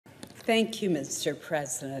Thank you, Mr.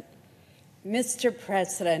 President. Mr.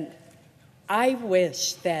 President, I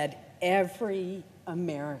wish that every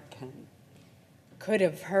American could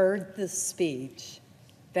have heard the speech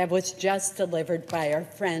that was just delivered by our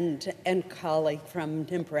friend and colleague from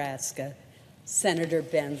Nebraska, Senator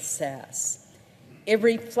Ben Sasse. It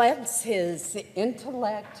reflects his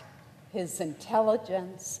intellect, his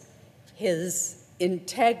intelligence, his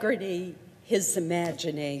integrity, his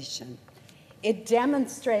imagination. It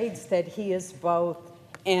demonstrates that he is both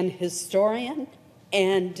an historian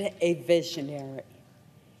and a visionary.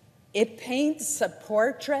 It paints a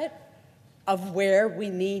portrait of where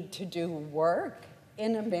we need to do work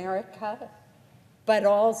in America, but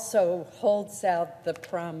also holds out the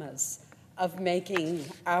promise of making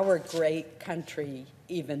our great country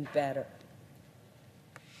even better.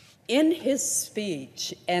 In his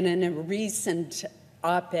speech and in a recent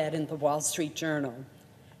op-ed in the Wall Street Journal,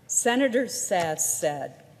 Senator Sasse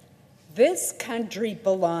said, "This country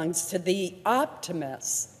belongs to the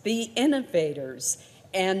optimists, the innovators,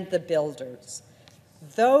 and the builders."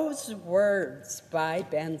 Those words by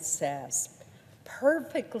Ben Sasse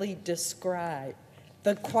perfectly describe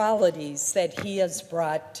the qualities that he has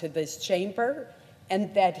brought to this chamber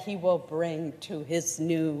and that he will bring to his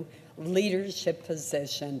new leadership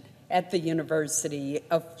position at the University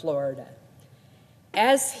of Florida.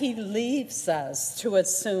 As he leaves us to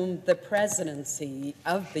assume the presidency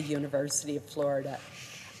of the University of Florida,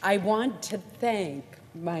 I want to thank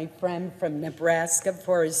my friend from Nebraska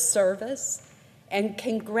for his service and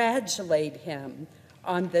congratulate him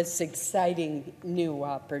on this exciting new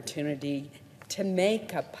opportunity to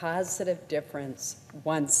make a positive difference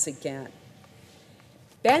once again.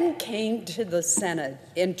 Ben came to the Senate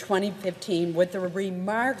in 2015 with a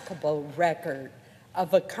remarkable record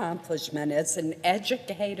of accomplishment as an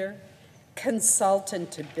educator, consultant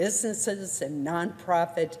to businesses and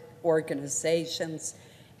nonprofit organizations,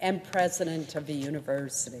 and president of a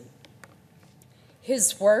university.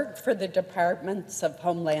 His work for the Departments of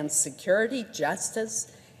Homeland Security,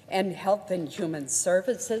 Justice, and Health and Human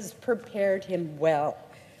Services prepared him well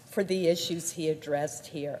for the issues he addressed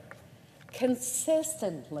here.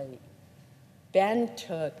 Consistently, Ben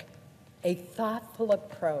took a thoughtful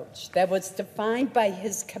approach that was defined by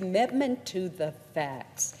his commitment to the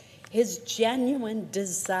facts, his genuine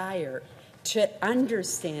desire to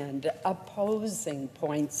understand opposing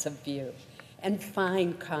points of view and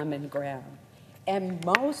find common ground, and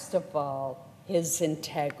most of all, his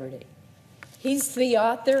integrity. He's the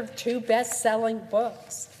author of 2 best-selling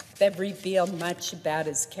books that reveal much about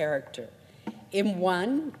his character. In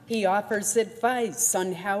one, he offers advice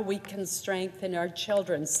on how we can strengthen our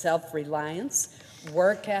children's self-reliance,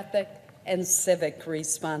 work ethic, and civic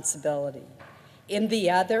responsibility. In the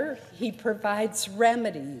other, he provides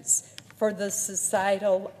remedies for the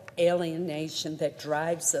societal alienation that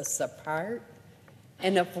drives us apart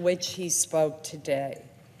and of which he spoke today,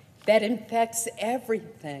 that infects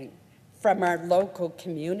everything from our local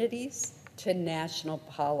communities to national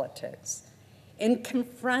politics. In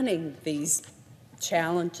confronting these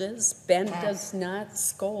challenges, Ben does not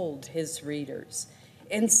scold his readers.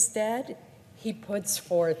 Instead, he puts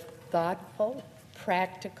forth thoughtful,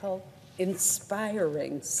 practical,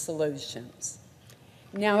 inspiring solutions.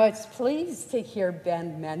 Now, I was pleased to hear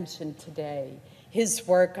Ben mention today his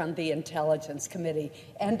work on the Intelligence Committee,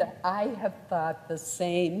 and I have thought the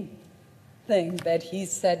same thing that he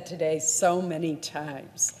said today so many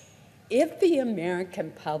times. If the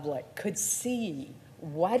American public could see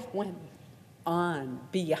what went on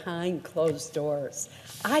behind closed doors,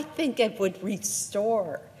 I think it would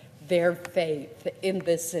restore their faith in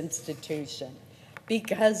this institution,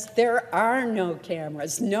 because there are no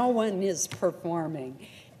cameras, no one is performing.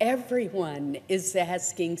 Everyone is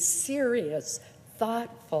asking serious,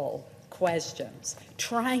 thoughtful questions,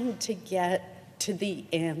 trying to get to the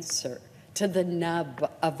answer, to the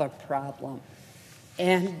nub of a problem.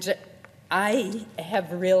 And I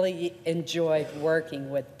have really enjoyed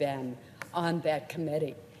working with Ben on that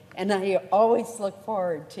committee, and I always look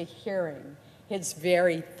forward to hearing his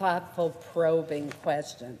very thoughtful, probing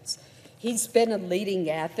questions. He's been a leading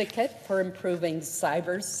advocate for improving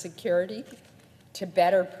cybersecurity to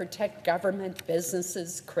better protect government,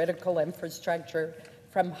 businesses, critical infrastructure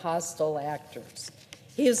from hostile actors.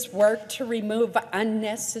 He has worked to remove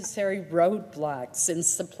unnecessary roadblocks in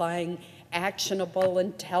supplying actionable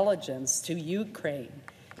intelligence to Ukraine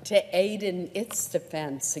to aid in its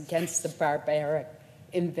defense against the barbaric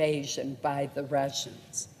invasion by the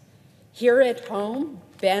Russians. Here at home,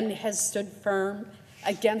 Ben has stood firm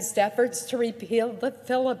against efforts to repeal the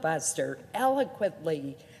filibuster,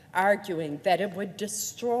 eloquently arguing that it would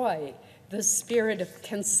destroy the spirit of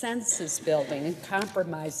consensus building and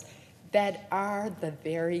compromise that are the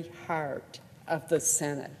very heart of the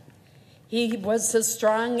Senate. He was a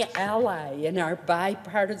strong ally in our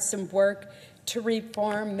bipartisan work to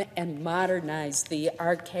reform and modernize the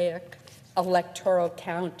archaic Electoral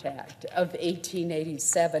Count Act of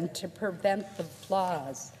 1887 to prevent the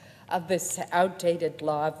flaws of this outdated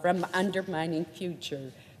law from undermining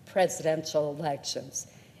future presidential elections.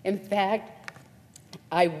 In fact,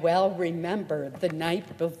 I well remember the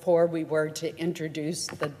night before we were to introduce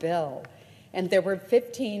the bill, and there were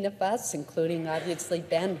 15 of us, including obviously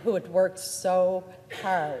Ben, who had worked so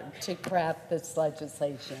hard to craft this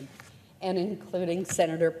legislation, and including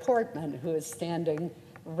Senator Portman, who is standing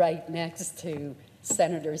right next to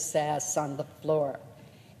Senator Sasse on the floor.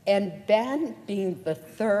 And Ben, being the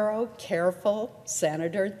thorough, careful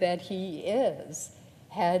senator that he is,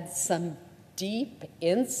 had some deep,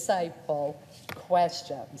 insightful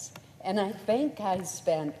questions. And I think I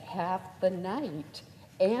spent half the night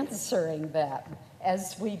answering them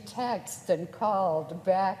as we texted and called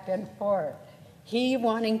back and forth. He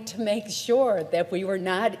wanting to make sure that we were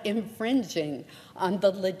not infringing on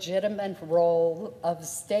the legitimate role of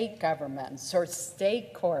state governments or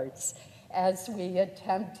state courts as we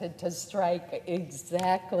attempted to strike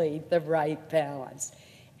exactly the right balance.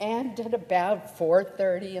 And at about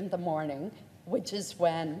 4:30 in the morning, which is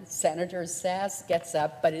when Senator Sasse gets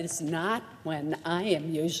up, but it's not when I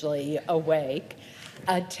am usually awake,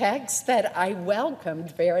 a text that I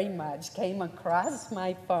welcomed very much came across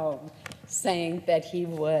my phone saying that he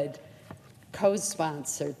would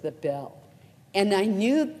co-sponsor the bill. And I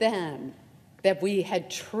knew then that we had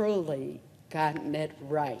truly gotten it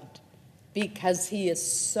right, because he is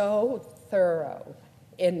so thorough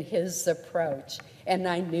in his approach, and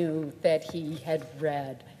I knew that he had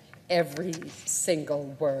read every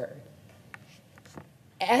single word.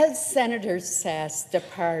 As Senator Sasse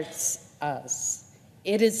departs us,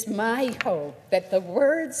 it is my hope that the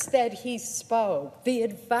words that he spoke, the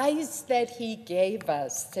advice that he gave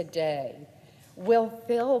us today, will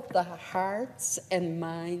fill the hearts and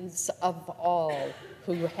minds of all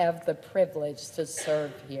who have the privilege to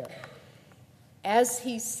serve here. As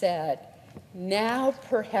he said, now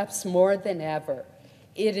perhaps more than ever,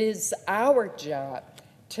 it is our job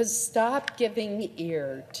to stop giving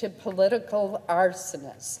ear to political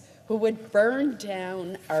arsonists who would burn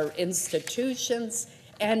down our institutions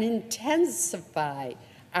and intensify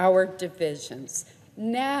our divisions.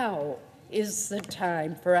 Now is the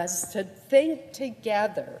time for us to think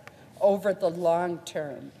together over the long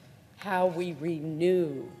term how we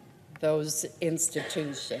renew those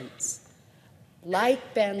institutions.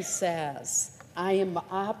 Like Ben Sasse, I am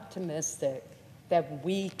optimistic that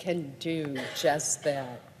we can do just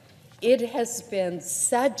that. It has been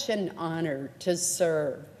such an honor to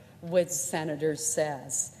serve with Senator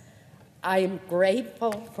Sasse. I am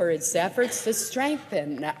grateful for his efforts to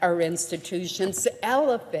strengthen our institutions,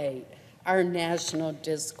 elevate our national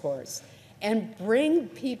discourse, and bring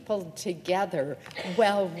people together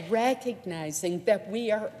while recognizing that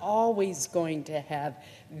we are always going to have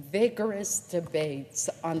vigorous debates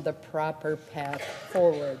on the proper path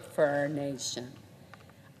forward for our nation.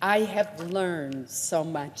 I have learned so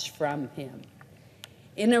much from him.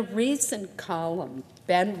 In a recent column,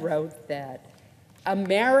 Ben wrote that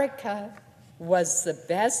America was the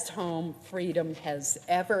best home freedom has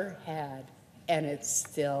ever had, and it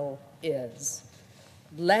still is.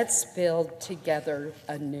 Let's build together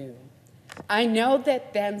anew. I know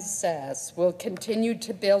that Ben Sasse will continue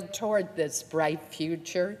to build toward this bright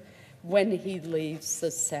future when he leaves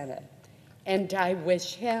the Senate. And I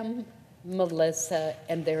wish him, Melissa,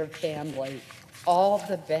 and their family all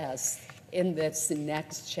the best in this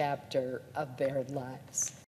next chapter of their lives.